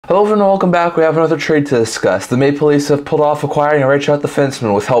Hello everyone, welcome back. We have another trade to discuss. The Maple Leafs have pulled off acquiring a right shot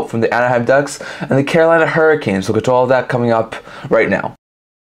defenseman with help from the Anaheim Ducks and the Carolina Hurricanes. We'll get to all of that coming up right now.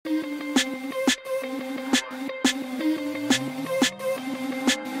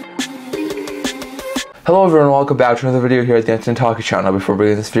 Hello everyone, welcome back to another video here at the Instant Hockey channel. Before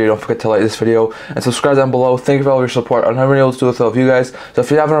beginning this video, don't forget to like this video and subscribe down below. Thank you for all your support. I'm never able to do with all of you guys, so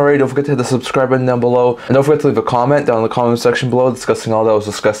if you haven't already, don't forget to hit the subscribe button down below, and don't forget to leave a comment down in the comment section below discussing all that was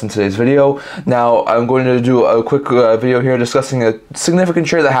discussed in today's video. Now, I'm going to do a quick video here discussing a significant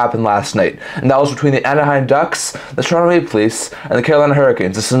trade that happened last night, and that was between the Anaheim Ducks, the Toronto Maple Leafs, and the Carolina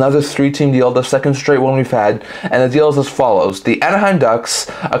Hurricanes. This is another three-team deal, the second straight one we've had, and the deal is as follows. The Anaheim Ducks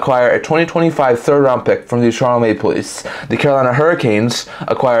acquire a 2025 third-round pick from the Toronto Maple Leafs. The Carolina Hurricanes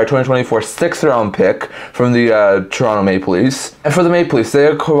acquire a 2024 sixth-round pick from the Toronto Maple Leafs. And for the Maple Leafs, they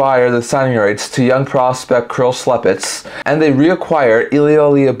acquire the signing rights to young prospect Cruz, and they reacquire Ilya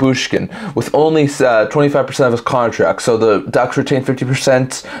Lyubushkin with only 25% of his contract. So the Ducks retain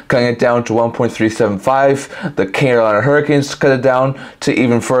 50%, cutting it down to 1.375. The Carolina Hurricanes cut it down to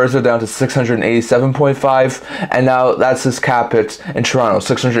even further, down to 687.5, and now that's his cap hit in Toronto,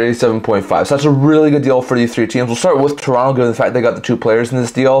 687.5. So that's a really good deal for these three teams. We'll start with Toronto, given the fact they got the two players in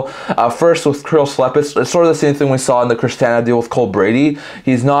this deal. First, with Cruz, it's sort of the same thing we saw in the Cristana deal with Cole Brady.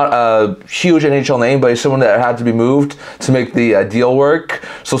 He's not a huge NHL name, but he's someone that had to be moved to make the deal work.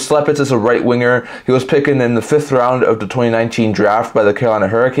 So Slepitz is a right winger. He was picked in the 5th round of the 2019 draft by the Carolina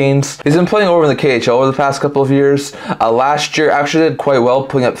Hurricanes. He's been playing over in the KHL over the past couple of years. Last year actually did quite well,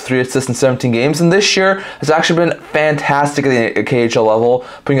 putting up 3 assists in 17 games, and this year has actually been fantastic at the KHL level,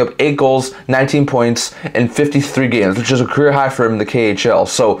 putting up 8 goals, 19 points in 53 games, which is a career high for him in the KHL.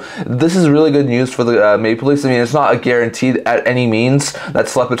 So this is really good news for the Maple Leafs. I mean, it's not a guaranteed at any means that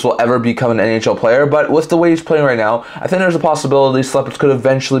Slepitz will ever become an NHL player, but with the way he's playing right now, I think there's a possibility Slepitz could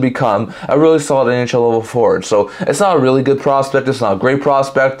eventually become a really solid NHL level forward. So it's not a really good prospect, it's not a great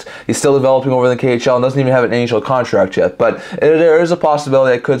prospect. He's still developing over in the KHL and doesn't even have an NHL contract yet, but there is a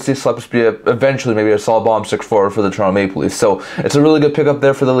possibility I could see Slepitz be eventually maybe a solid bomb stick forward for the Toronto Maple Leafs. So it's a really good pickup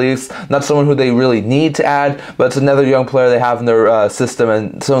there for the Leafs. Not someone who they really need to add, but it's another young player they have in their system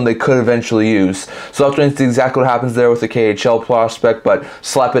and someone they could eventually use. So that's exactly what happens there with the KHL prospect, but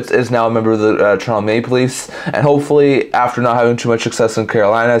Slepitz is now a member of the Toronto Maple Leafs, and hopefully after not having too much success in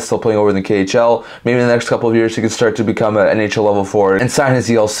Carolina, still playing over in the KHL, maybe in the next couple of years he can start to become an NHL level forward and sign his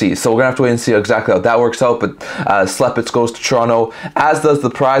ELC. So we're going to have to wait and see exactly how that works out, but Slepitz goes to Toronto, as does the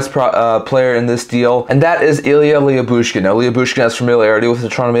prize player in this deal, and that is Ilya Lyubushkin. Now Lyubushkin has familiarity with the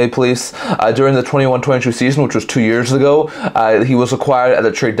Toronto Maple Leafs. During the 21-22 season, which was 2 years ago, he was acquired at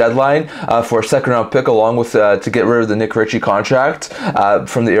the trade deadline for a second-round pick, along with to get rid of the Nick Ritchie contract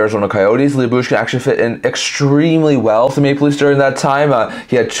from the Arizona Coyotes. Lyubushkin actually fit in extremely well with the Maple Leafs during that time.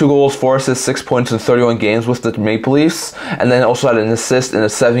 He had 2 goals, 4 assists, 6 points in 31 games with the Maple Leafs, and then also had an assist in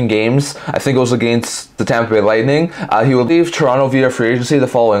 7 games. I think it was against the Tampa Bay Lightning. He would leave Toronto via free agency the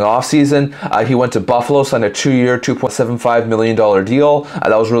following offseason. He went to Buffalo, signed a 2-year, $2.75 million deal.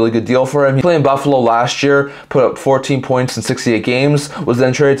 That was a really good deal for him. He played in Buffalo last year, put up 14 points in 68 games, was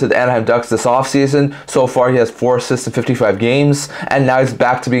then traded to the Anaheim Ducks this offseason. So far, he has 4 assists in 55 games, and now he's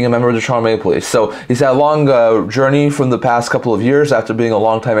back to being a member of the Toronto Maple Leafs. So he's had a long journey from the past couple of years after being a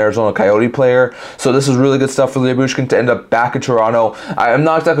long-time Arizona Coyote player. So this is really good stuff for Lyubushkin to end up back in Toronto. I'm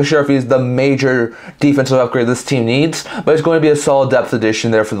not exactly sure if he's the major defensive upgrade this team needs, but he's going to be a solid depth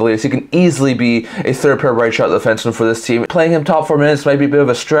addition there for the Leafs. He can easily be a third-pair right-shot defenseman for this team. Playing him top 4 minutes might be a bit of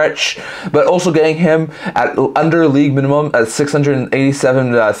a stretch, but also getting him at under league minimum at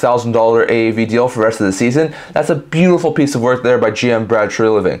 $687,000 AAV deal for the rest of the season. That's a beautiful piece of work there by GM Brad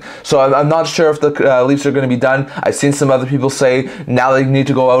Treliving. So I'm not sure if the Leafs are going to be done. I've seen some other people say now they need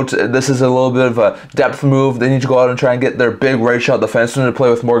to go out. This is a little bit of a depth move. They need to go out and try and get their big right shot defenseman to play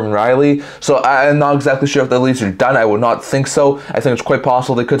with Morgan Riley. So I'm not exactly sure if the Leafs are done. I would not think so. I think it's quite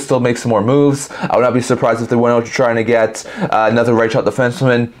possible they could still make some more moves. I would not be surprised if they went out to trying to get another right shot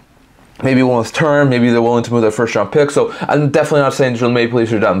defenseman. Maybe one with term, maybe they're willing to move their first-round pick. So I'm definitely not saying the Maple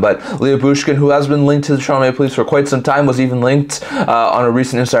Leafs are done. But Lyubushkin, who has been linked to the Toronto Maple Leafs for quite some time, was even linked on a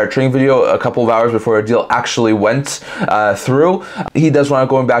recent insider trading video a couple of hours before a deal actually went through. He does want to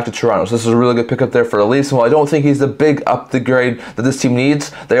go back to Toronto. So this is a really good pickup there for the Leafs. And while I don't think he's the big upgrade that this team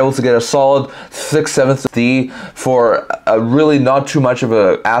needs, they're able to get a solid 6th, 7th D for a really not too much of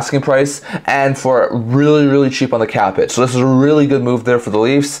an asking price and for really, really cheap on the cap hit. So this is a really good move there for the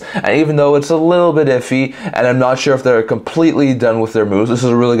Leafs. And even even though it's a little bit iffy, and I'm not sure if they're completely done with their moves. This is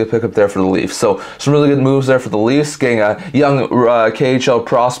a really good pickup there for the Leafs. So some really good moves there for the Leafs, getting a young KHL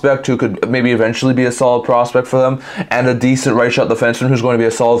prospect who could maybe eventually be a solid prospect for them, and a decent right shot defenseman who's going to be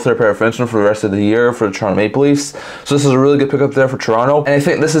a solid third pair defenseman for the rest of the year for the Toronto Maple Leafs. So this is a really good pickup there for Toronto, and I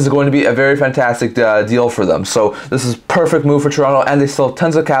think this is going to be a very fantastic deal for them. So this is perfect move for Toronto, and they still have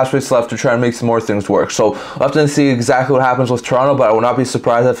tons of cap space left to try and make some more things work. So we'll have to see exactly what happens with Toronto, but I will not be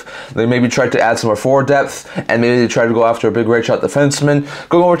surprised if they maybe try to add some more forward depth, and maybe they try to go after a big right shot defenseman.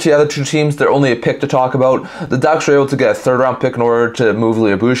 Going over to the other two teams, they're only a pick to talk about. The Ducks were able to get a third-round pick in order to move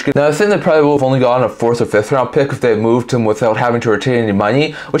Lyubushkin. Now I think they probably would have only gotten a fourth or fifth-round pick if they had moved him without having to retain any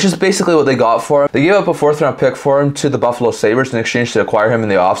money, which is basically what they got for him. They gave up a fourth-round pick for him to the Buffalo Sabres in exchange to acquire him in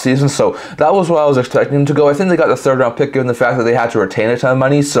the offseason, so that was what I was expecting him to go. I think they got the third-round pick given the fact that they had to retain a ton of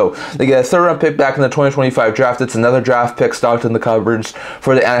money, so they get a third-round pick back in the 2025 draft. It's another draft pick stocked in the cupboards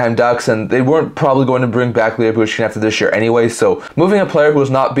for the Anaheim Ducks, and they weren't probably going to bring back Lyubushkin after this year anyway, so moving a player who is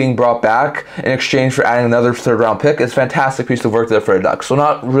not being brought back in exchange for adding another third-round pick is a fantastic piece of work there for the Ducks. So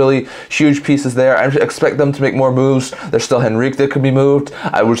not really huge pieces there. I expect them to make more moves. There's still Henrique that could be moved.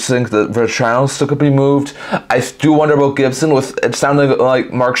 I would think that Vertrano still could be moved. I do wonder about Gibson. With it sounding like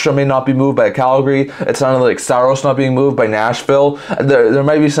Markstrom may not be moved by Calgary. It sounded like Saros not being moved by Nashville. There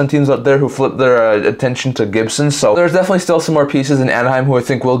might be some teams out there who flip their attention to Gibson. So there's definitely still some more pieces in Anaheim who I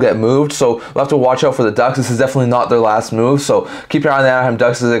think will get moved. So we'll have to watch out for the Ducks. This is definitely not their last move. So keep your eye on the Anaheim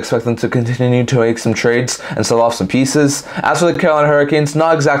Ducks as I expect them to continue to make some trades and sell off some pieces. As for the Carolina Hurricanes,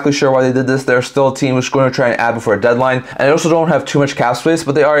 not exactly sure why they did this. They're still a team who's going to try and add before a deadline, and they also don't have too much cap space,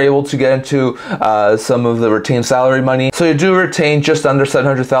 but they are able to get into some of the retained salary money. So you do retain just under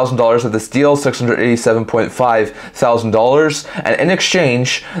 $700,000 of this deal, $687.5 thousand, and in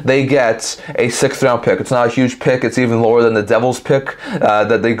exchange they get a sixth-round pick. It's not a huge pick. It's even lower than the Devils pick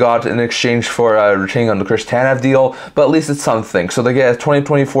that they got in exchange for retaining on the Chris Tanev deal, but at least it's something. So they get a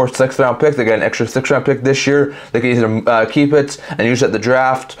 2024 sixth-round pick. They get an extra sixth-round pick this year. They can either keep it and use it at the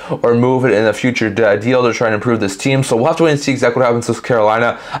draft or move it in a future deal to try and improve this team. So we'll have to wait and see exactly what happens with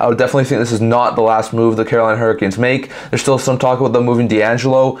Carolina. I would definitely think this is not the last move the Carolina Hurricanes make. There's still some talk about them moving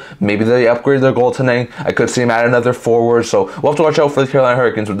D'Angelo. Maybe they upgrade their goaltending. I could see them add another forward. So we'll have to watch out for the Carolina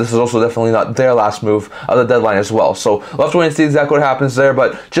Hurricanes, but this is also definitely not their last move of the deadline as well. So we'll have to wait and see exactly what happens there.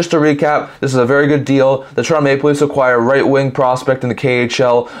 But just to recap, this is a very good deal. The Toronto Maple Leafs acquire a right-wing prospect in the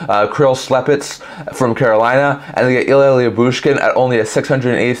KHL, Krill Slepets from Carolina, and they get Ilya Lyubushkin at only a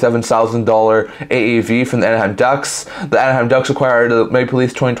 $687,000 AAV from the Anaheim Ducks. The Anaheim Ducks acquired the Maple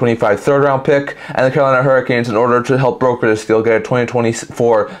Leafs 2025 third-round pick, and the Carolina Hurricanes, in order to help broker this deal, get a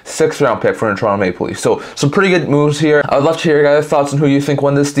 2024 sixth-round pick from the Toronto Maple Leafs. So some pretty good moves here. I would love to hear your guys' thoughts on who you think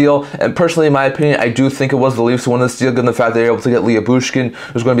won this deal, and personally, in my opinion, I do think it was the Leafs who won this deal, given the fact they were able to get Lyubushkin,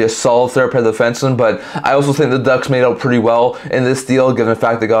 who's going to be a solid third-pair defenseman, but I also think the Ducks made out pretty well in this deal, given the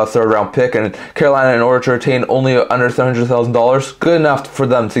fact they got a third-round pick, and Carolina, in order to retain only under $700,000, good enough for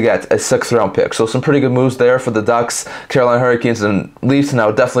them to get a sixth-round pick. So some pretty good moves there for the Ducks, Carolina Hurricanes, and Leafs.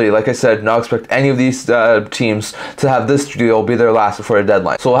 Now, definitely, like I said, not expect any of these teams to have this deal be their last before a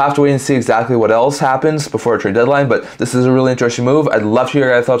deadline. So we'll have to wait and see exactly what else happens before a trade deadline, but this is a really interesting move. I'd love to hear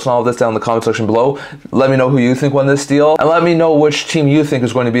your guys' thoughts on all of this down in the comment section below. Let me know who you think won this deal, and let me know which team you think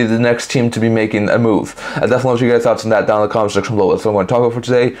is going to be the next team to be making a move. I'd definitely love to hear your guys' thoughts on that down in the comment section below. That's what I'm going to talk about for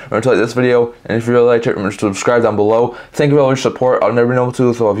today. Remember to like this video, and if you really liked it, remember to subscribe down below. Thank you for all your support. I'll never know what to do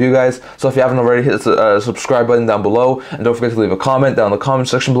with all of you guys, so if you haven't already, hit the subscribe button down below, and don't forget to leave a comment down in the comment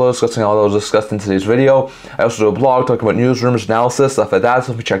section below discussing all those discussed in today's video. I also do a blog talking about news, rumors, analysis, stuff like that,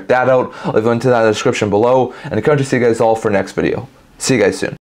 so if you check that out, I'll leave a link to that in the description below, and I can't wait to see you guys all for next video. See you guys soon.